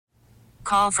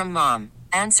call from mom.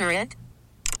 Answer it.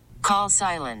 Call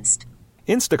silenced.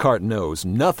 Instacart knows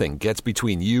nothing gets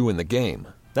between you and the game.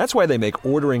 That's why they make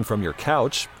ordering from your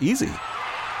couch easy.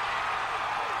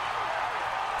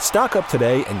 Stock up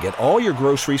today and get all your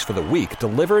groceries for the week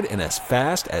delivered in as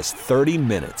fast as 30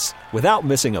 minutes without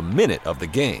missing a minute of the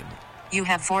game. You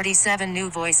have 47 new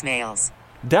voicemails.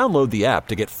 Download the app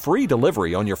to get free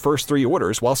delivery on your first 3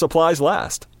 orders while supplies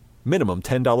last. Minimum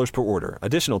 $10 per order.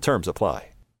 Additional terms apply.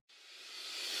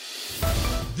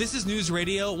 This is News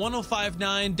Radio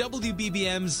 105.9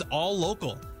 WBBM's All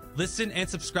Local. Listen and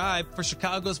subscribe for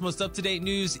Chicago's most up-to-date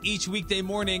news each weekday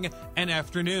morning and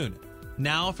afternoon.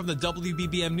 Now from the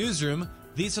WBBM Newsroom,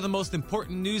 these are the most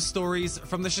important news stories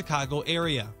from the Chicago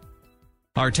area.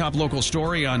 Our top local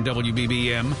story on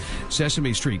WBBM,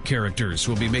 Sesame Street characters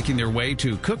will be making their way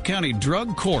to Cook County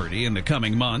Drug Court in the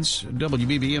coming months.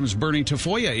 WBBM's Bernie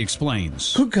Tafoya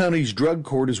explains. Cook County's Drug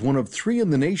Court is one of 3 in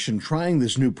the nation trying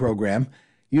this new program,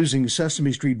 using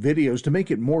Sesame Street videos to make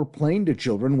it more plain to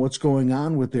children what's going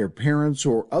on with their parents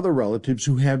or other relatives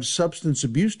who have substance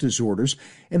abuse disorders,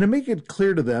 and to make it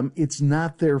clear to them it's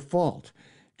not their fault.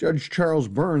 Judge Charles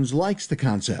Burns likes the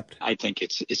concept. I think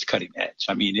it's cutting edge.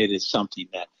 I mean, it is something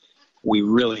that we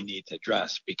really need to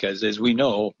address because, as we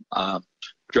know,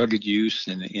 drug use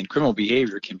and criminal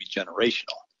behavior can be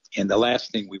generational. And the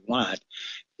last thing we want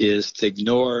is to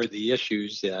ignore the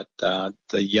issues that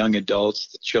the young adults,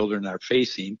 the children are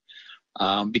facing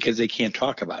because they can't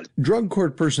talk about it. Drug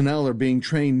court personnel are being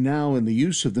trained now in the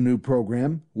use of the new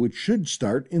program, which should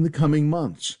start in the coming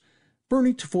months.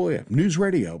 Bernie Tafoya, News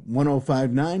Radio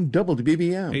 105.9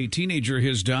 WBBM. A teenager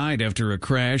has died after a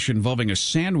crash involving a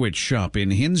sandwich shop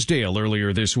in Hinsdale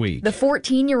earlier this week. The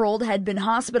 14-year-old had been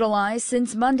hospitalized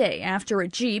since Monday after a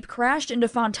Jeep crashed into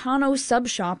Fontano's sub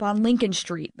shop on Lincoln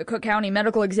Street. The Cook County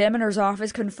Medical Examiner's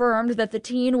Office confirmed that the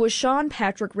teen was Sean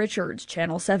Patrick Richards,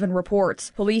 Channel 7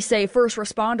 reports. Police say first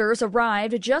responders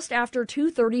arrived just after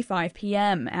 2:35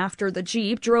 p.m. after the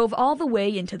Jeep drove all the way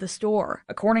into the store.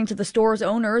 According to the store's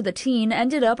owner, the teen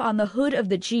ended up on the hood of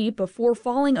the Jeep before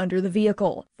falling under the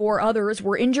vehicle. 4 others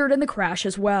were injured in the crash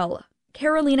as well.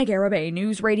 Carolina Garibay,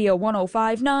 News Radio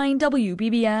 105.9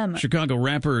 WBBM. Chicago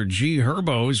rapper G.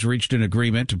 Herbo's reached an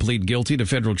agreement to plead guilty to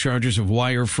federal charges of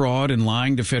wire fraud and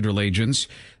lying to federal agents.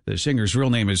 The singer's real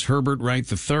name is Herbert Wright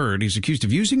III. He's accused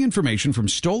of using information from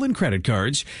stolen credit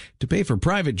cards to pay for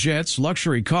private jets,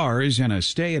 luxury cars, and a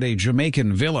stay at a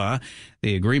Jamaican villa.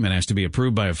 The agreement has to be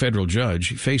approved by a federal judge.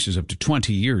 He faces up to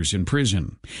 20 years in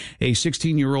prison. A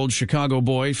 16-year-old Chicago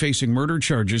boy facing murder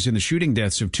charges in the shooting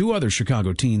deaths of 2 other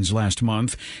Chicago teens last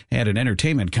month at an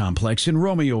entertainment complex in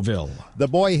Romeoville. The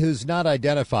boy, who's not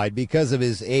identified because of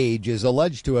his age, is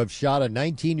alleged to have shot a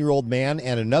 19-year-old man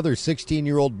and another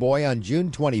 16-year-old boy on June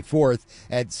 24th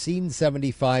at Scene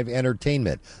 75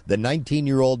 Entertainment. The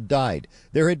 19-year-old died.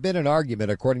 There had been an argument,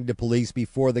 according to police,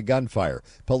 before the gunfire.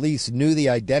 Police knew the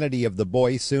identity of the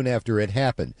boy soon after it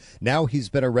happened. Now he's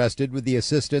been arrested with the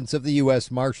assistance of the U.S.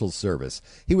 Marshals Service.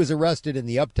 He was arrested in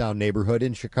the Uptown neighborhood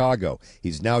in Chicago.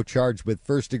 He's now charged with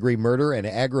first-degree murder and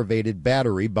aggravated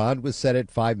battery. Bond was set at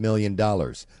 $5 million.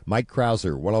 Mike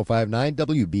Krauser, 105.9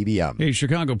 WBBM. A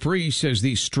Chicago priest says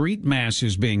the street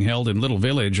masses being held in Little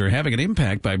Village are having an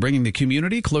impact by bringing the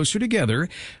community closer together.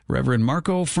 Reverend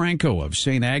Marco Franco of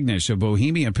St. Agnes of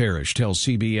Bohemia Parish tells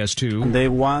CBS 2. They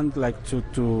want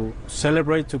to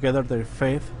celebrate together their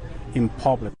faith in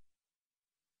public.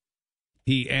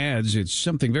 He adds it's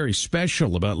something very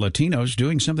special about Latinos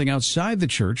doing something outside the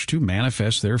church to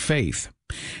manifest their faith.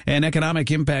 An economic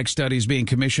impact study is being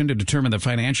commissioned to determine the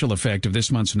financial effect of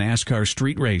this month's NASCAR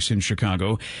street race in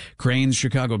Chicago. Crane's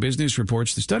Chicago Business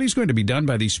reports the study is going to be done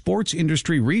by the Sports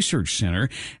Industry Research Center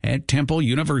at Temple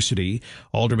University.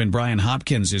 Alderman Brian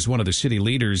Hopkins is one of the city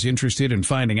leaders interested in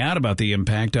finding out about the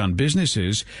impact on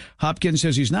businesses. Hopkins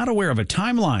says he's not aware of a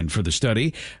timeline for the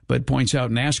study, but points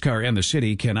out NASCAR and the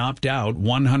city can opt out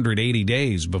 180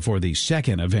 days before the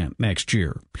second event next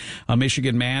year. A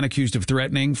Michigan man accused of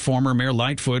threatening former Mayor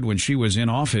Lightfoot when she was in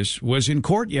office was in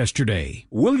court yesterday.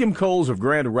 William Coles of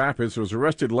Grand Rapids was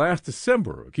arrested last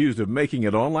December, accused of making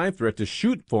an online threat to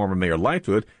shoot former Mayor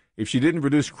Lightfoot if she didn't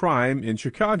reduce crime in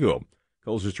Chicago.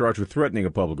 Coles is charged with threatening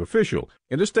a public official.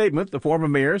 In a statement, the former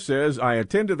mayor says, "I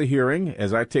attended the hearing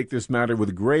as I take this matter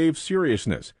with grave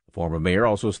seriousness." The former mayor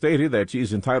also stated that she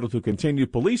is entitled to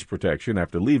continued police protection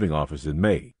after leaving office in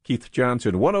May. Keith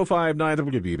Johnson, 105.9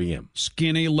 WBBM.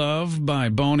 Skinny Love by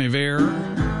Bon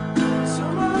Iver.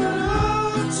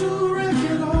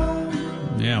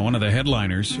 Yeah, one of the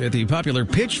headliners at the popular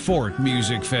Pitchfork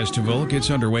Music Festival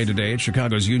gets underway today at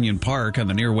Chicago's Union Park on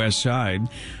the near west side.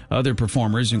 Other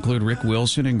performers include Rick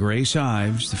Wilson and Grace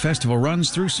Ives. The festival runs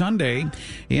through Sunday.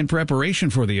 In preparation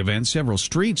for the event, several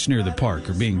streets near the park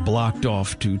are being blocked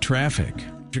off to traffic.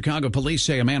 Chicago police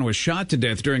say a man was shot to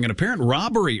death during an apparent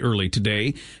robbery early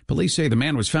today. Police say the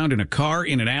man was found in a car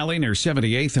in an alley near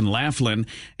 78th and Laughlin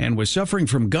and was suffering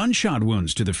from gunshot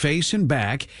wounds to the face and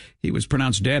back. He was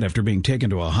pronounced dead after being taken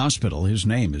to a hospital. His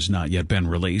name has not yet been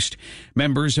released.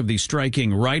 Members of the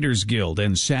striking Writers Guild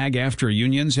and SAG-AFTRA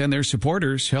unions and their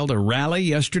supporters held a rally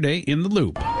yesterday in the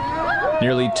Loop.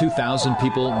 Nearly 2,000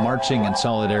 people marching in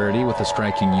solidarity with the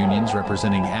striking unions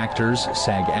representing actors,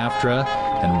 SAG-AFTRA,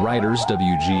 and writers,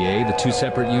 WGA, the two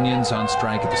separate unions on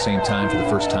strike at the same time for the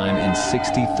first time in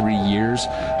 63 years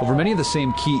over many of the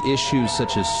same key issues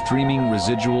such as streaming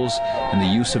residuals and the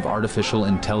use of artificial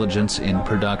intelligence in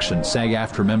production.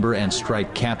 SAG-AFTRA member and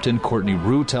strike captain Courtney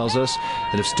Rue tells us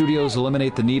that if studios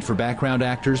eliminate the need for background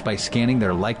actors by scanning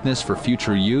their likeness for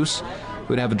future use,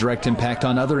 would have a direct impact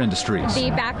on other industries. The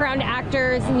background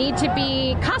actors need to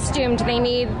be costumed. They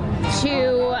need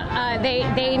to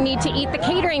they need to eat the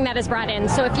catering that is brought in.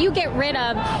 So if you get rid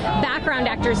of background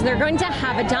actors, they're going to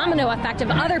have a domino effect of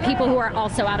other people who are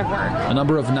also out of work. A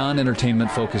number of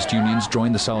non-entertainment focused unions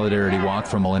joined the Solidarity Walk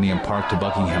from Millennium Park to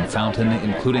Buckingham Fountain,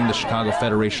 including the Chicago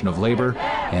Federation of Labor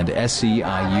and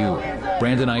SEIU.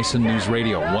 Brandon Eisen, News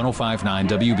Radio 105.9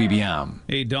 WBBM.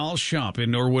 A doll shop in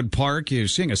Norwood Park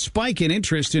is seeing a spike in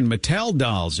interest in Mattel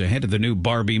dolls ahead of the new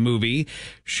Barbie movie.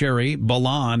 Sherry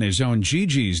Balan has owned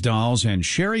Gigi's dolls and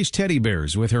Sherry's teddy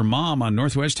bears with her mom on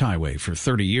Northwest Highway for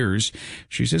 30 years.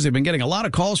 She says they've been getting a lot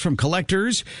of calls from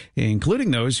collectors,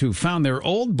 including those who found their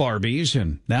old Barbies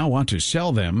and now want to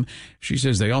sell them. She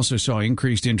says they also saw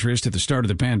increased interest at the start of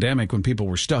the pandemic when people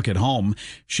were stuck at home.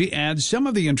 She adds some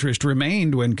of the interest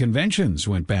remained when conventions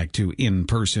went back to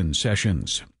in-person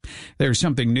sessions. There's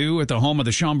something new at the home of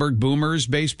the Schaumburg Boomers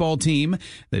baseball team.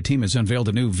 The team has unveiled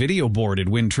a new video board at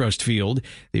Wintrust Field.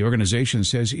 The organization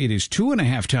says it is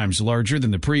 2.5 times larger than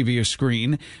the previous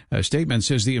screen. A statement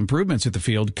says the improvements at the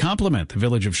field complement the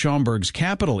Village of Schaumburg's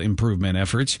capital improvement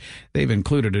efforts. They've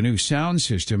included a new sound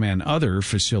system and other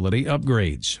facility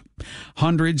upgrades.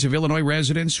 Hundreds of Illinois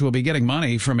residents will be getting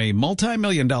money from a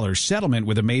multi-million-dollar settlement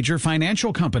with a major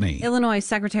financial company. Illinois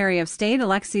Secretary of State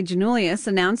Alexi Giannoulias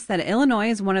announced that Illinois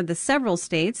is one of the several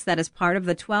states that is part of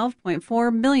the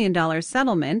 $12.4 million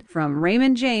settlement from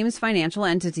Raymond James financial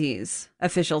entities.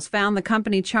 Officials found the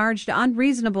company charged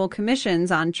unreasonable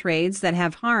commissions on trades that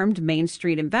have harmed Main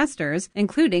Street investors,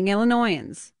 including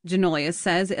Illinoisans. Giannoulias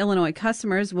says Illinois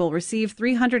customers will receive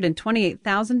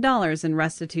 $328,000 in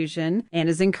restitution and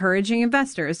is encouraging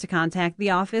investors to contact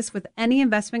the office with any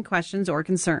investment questions or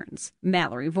concerns.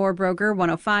 Mallory Vorbroker,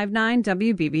 105.9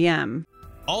 WBBM.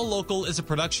 All Local is a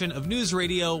production of News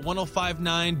Radio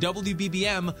 105.9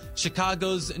 WBBM,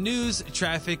 Chicago's news,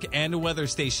 traffic, and weather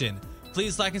station.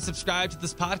 Please like and subscribe to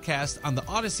this podcast on the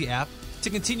Odyssey app to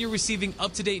continue receiving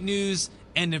up-to-date news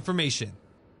and information.